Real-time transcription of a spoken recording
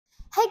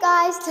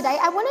Guys, today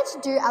I wanted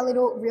to do a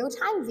little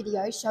real-time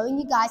video showing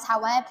you guys how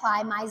I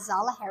apply my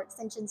Zala hair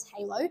extensions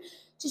halo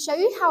to show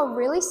you how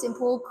really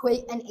simple,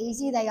 quick and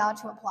easy they are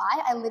to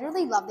apply. I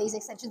literally love these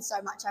extensions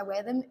so much. I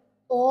wear them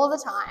all the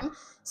time.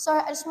 So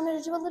I just wanted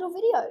to do a little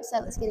video. So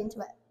let's get into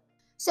it.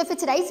 So for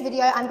today's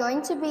video, I'm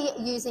going to be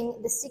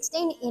using the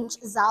 16-inch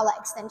Zala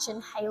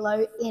extension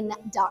halo in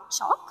dark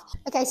chalk.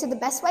 Okay, so the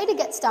best way to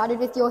get started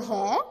with your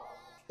hair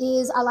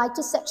is I like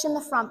to section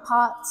the front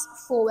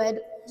parts forward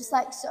just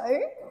like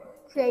so,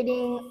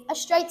 creating a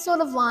straight sort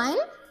of line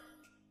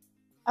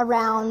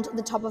around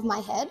the top of my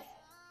head,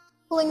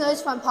 pulling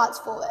those front parts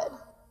forward.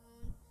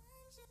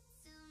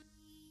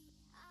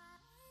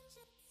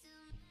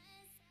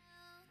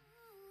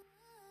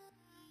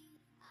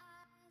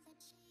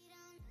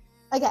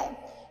 Okay,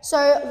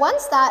 so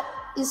once that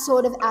is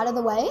sort of out of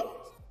the way,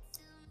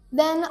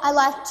 then I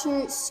like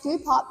to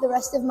scoop up the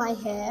rest of my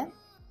hair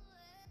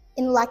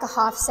in like a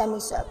half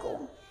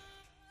semicircle.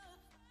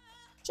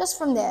 Just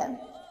from there.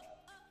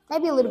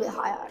 Maybe a little bit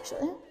higher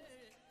actually.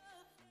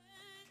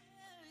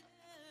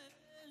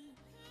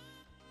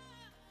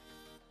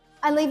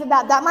 I leave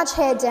about that much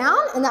hair down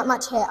and that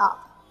much hair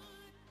up.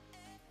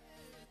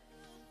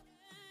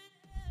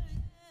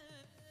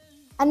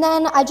 And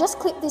then I just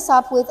clip this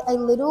up with a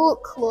little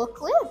claw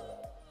clip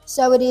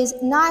so it is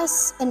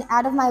nice and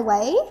out of my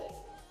way.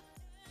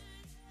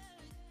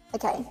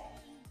 Okay,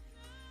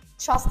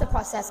 trust the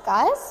process,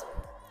 guys.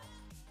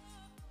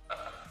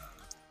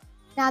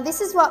 Now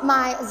this is what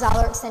my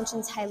Zala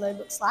extensions halo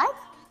looks like.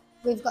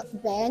 We've got the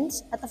band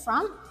at the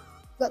front,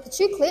 we've got the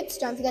two clips,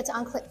 don't forget to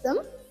unclip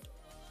them.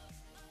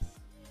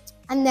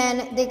 And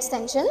then the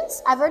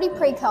extensions, I've already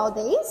pre-curled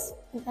these,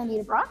 I think I need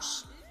a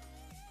brush.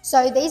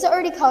 So these are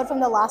already curled from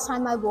the last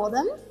time I wore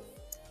them.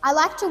 I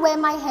like to wear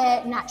my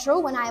hair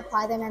natural when I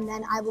apply them and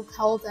then I will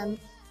curl them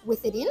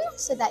with it in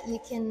so that you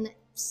can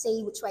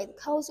see which way the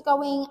curls are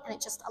going and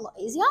it's just a lot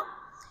easier.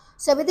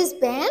 So with this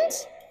band,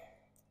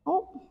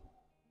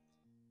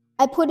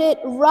 I put it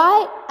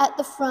right at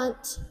the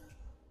front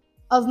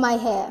of my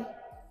hair,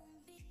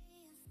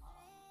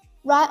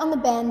 right on the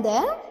band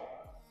there.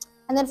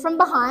 And then from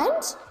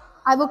behind,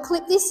 I will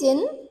clip this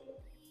in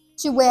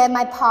to where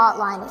my part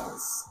line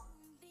is.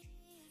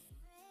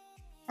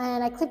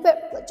 And I clip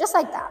it just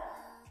like that.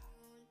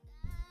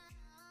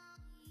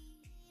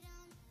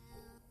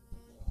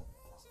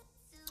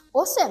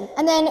 Awesome.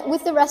 And then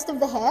with the rest of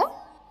the hair,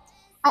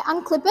 I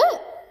unclip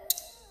it.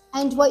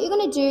 And what you're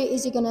going to do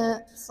is you're going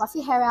to fluff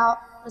your hair out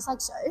just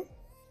like so.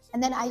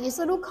 And then I use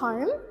a little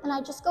comb and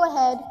I just go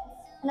ahead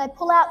and I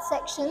pull out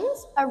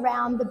sections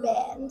around the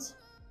band,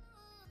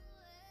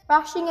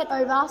 brushing it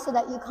over so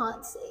that you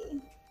can't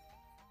see.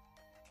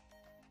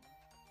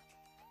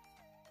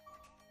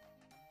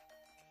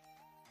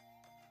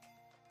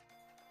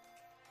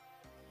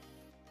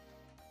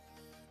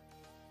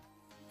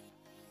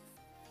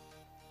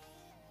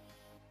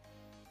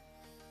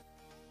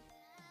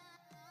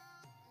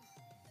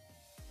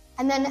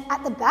 And then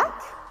at the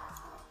back,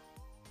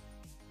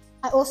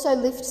 I also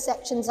lift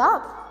sections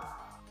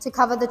up to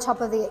cover the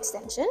top of the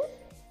extension.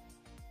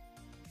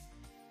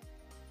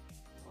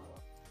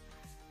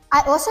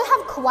 I also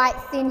have quite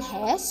thin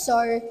hair,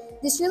 so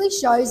this really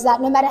shows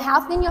that no matter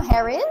how thin your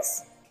hair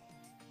is,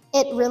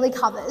 it really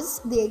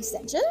covers the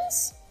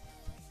extensions.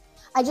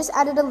 I just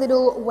added a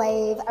little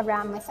wave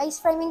around my face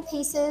framing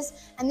pieces,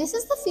 and this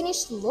is the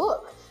finished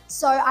look.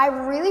 So I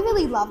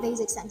really love these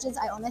extensions.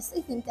 I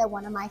honestly think they're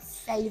one of my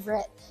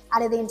favorite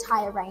out of the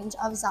entire range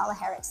of Zala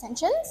hair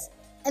extensions.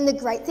 And the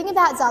great thing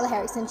about Zala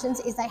hair extensions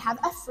is they have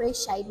a free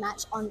shade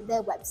match on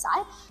their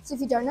website. So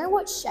if you don't know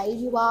what shade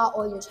you are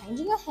or you're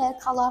changing your hair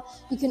color,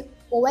 you can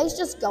always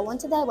just go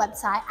onto their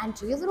website and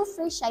do your little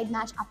free shade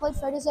match, upload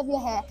photos of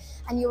your hair,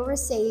 and you'll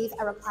receive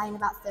a reply in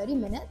about 30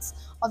 minutes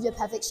of your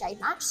perfect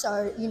shade match.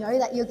 So you know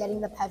that you're getting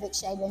the perfect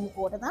shade when you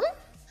order them.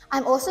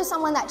 I'm also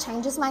someone that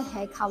changes my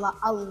hair color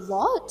a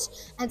lot,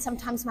 and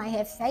sometimes my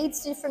hair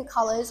fades to different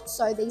colors,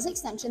 so these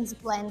extensions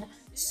blend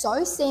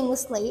so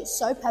seamlessly,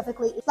 so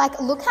perfectly.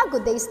 Like, look how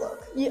good these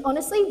look. You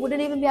honestly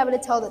wouldn't even be able to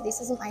tell that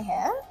this isn't my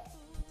hair.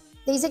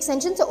 These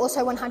extensions are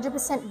also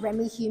 100%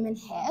 Remy human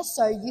hair,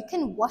 so you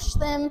can wash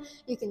them,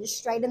 you can just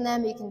straighten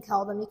them, you can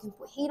curl them, you can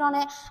put heat on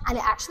it, and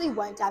it actually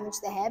won't damage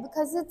the hair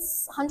because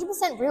it's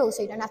 100% real,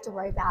 so you don't have to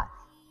worry about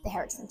the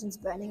hair extensions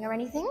burning or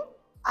anything.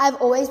 I've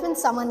always been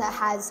someone that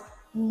has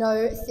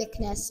no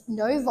thickness,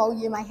 no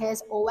volume. My hair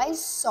is always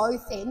so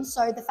thin.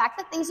 So the fact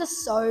that these are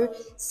so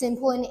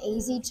simple and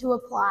easy to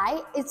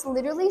apply, it's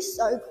literally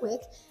so quick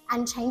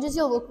and changes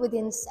your look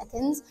within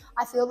seconds.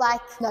 I feel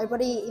like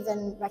nobody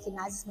even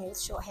recognizes me with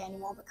short hair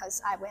anymore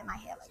because I wear my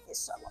hair like this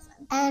so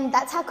often. And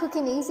that's how quick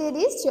and easy it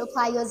is to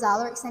apply your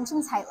Zala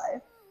extensions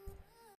halo.